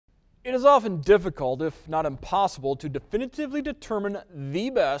It is often difficult, if not impossible, to definitively determine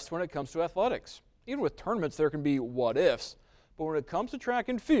the best when it comes to athletics. Even with tournaments, there can be what-ifs. But when it comes to track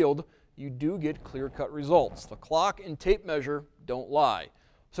and field, you do get clear-cut results. The clock and tape measure don't lie.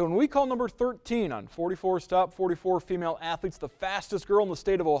 So when we call number 13 on 44's Top 44 Female Athletes the fastest girl in the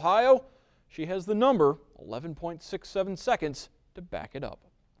state of Ohio, she has the number 11.67 seconds to back it up.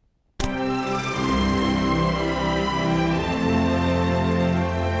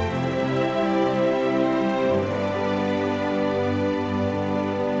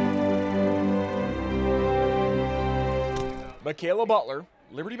 Michaela Butler,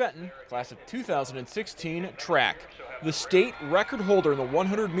 Liberty Benton, class of 2016 track. The state record holder in the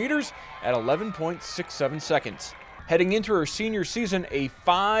 100 meters at 11.67 seconds. Heading into her senior season, a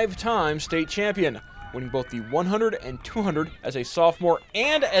 5-time state champion, winning both the 100 and 200 as a sophomore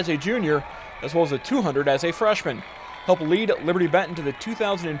and as a junior, as well as the 200 as a freshman. Helped lead Liberty Benton to the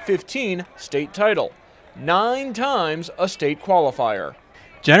 2015 state title. 9 times a state qualifier.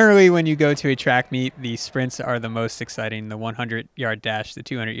 Generally, when you go to a track meet, the sprints are the most exciting, the 100-yard dash, the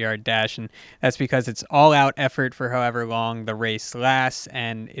 200-yard dash, and that's because it's all-out effort for however long the race lasts,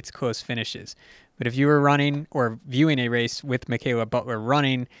 and it's close finishes. But if you were running or viewing a race with Michaela Butler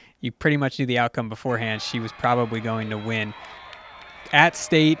running, you pretty much knew the outcome beforehand. She was probably going to win. At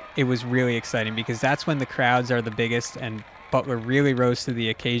state, it was really exciting because that's when the crowds are the biggest, and Butler really rose to the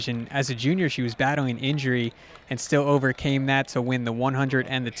occasion. As a junior, she was battling injury and still overcame that to win the 100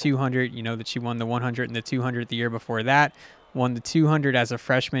 and the 200. You know that she won the 100 and the 200 the year before that. Won the 200 as a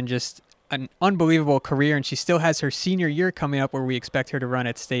freshman. Just an unbelievable career, and she still has her senior year coming up where we expect her to run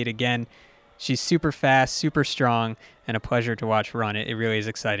at state again. She's super fast, super strong, and a pleasure to watch run. It really is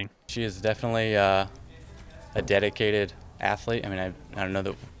exciting. She is definitely a dedicated athlete. I mean, I don't know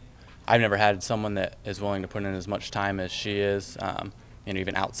that I've never had someone that is willing to put in as much time as she is,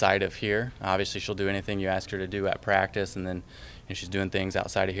 even outside of here. Obviously, she'll do anything you ask her to do at practice, and then she's doing things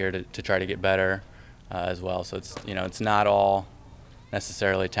outside of here to try to get better as well. So it's not all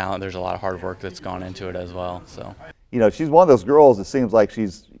necessarily talent. There's a lot of hard work that's gone into it as well. So she's one of those girls that seems like she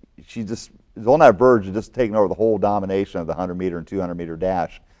just is on that verge of just taking over the whole domination of the 100-meter and 200-meter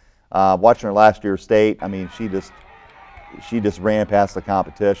dash. Watching her last year state, I mean, she just ran past the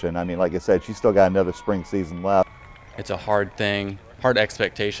competition. I mean, like I said, she's still got another spring season left. It's a hard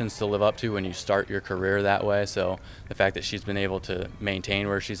expectations to live up to when you start your career that way. So the fact that she's been able to maintain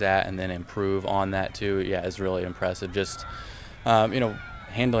where she's at and then improve on that too, yeah, is really impressive. Just,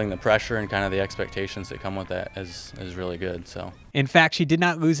 handling the pressure and kind of the expectations that come with that is really good. So, in fact, she did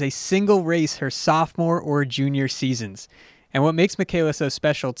not lose a single race her sophomore or junior seasons. And what makes Michaela so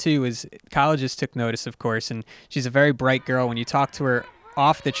special, too, is colleges took notice, of course, and she's a very bright girl. When you talk to her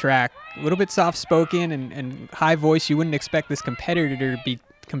off the track, a little bit soft-spoken and high voice, you wouldn't expect this competitor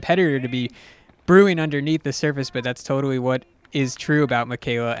to be brewing underneath the surface, but that's totally what is true about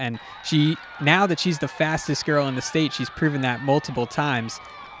Michaela. And now that she's the fastest girl in the state, she's proven that multiple times.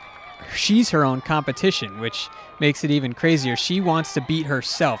 She's her own competition, which makes it even crazier. She wants to beat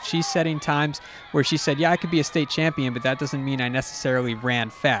herself. She's setting times where she said, yeah, I could be a state champion, but that doesn't mean I necessarily ran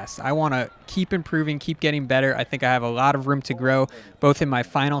fast. I want to keep improving, keep getting better. I think I have a lot of room to grow, both in my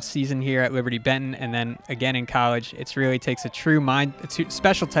final season here at Liberty Benton and then again in college. It really takes a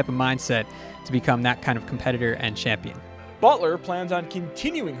special type of mindset to become that kind of competitor and champion. Butler plans on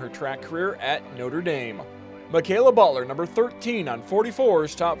continuing her track career at Notre Dame. Michaela Butler, number 13 on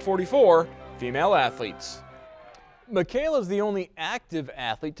 44's Top 44 Female Athletes. Michaela is the only active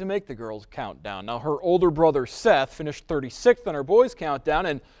athlete to make the girls' countdown. Now, her older brother Seth finished 36th on her boys' countdown,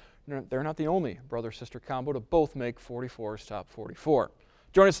 and they're not the only brother-sister combo to both make 44's Top 44.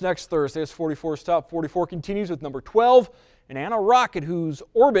 Join us next Thursday as 44's Top 44 continues with number 12 and Anna Rocket, whose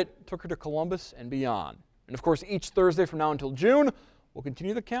orbit took her to Columbus and beyond. And of course, each Thursday from now until June, we'll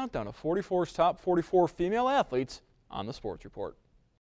continue the countdown of 44's Top 44 Female Athletes on the Sports Report.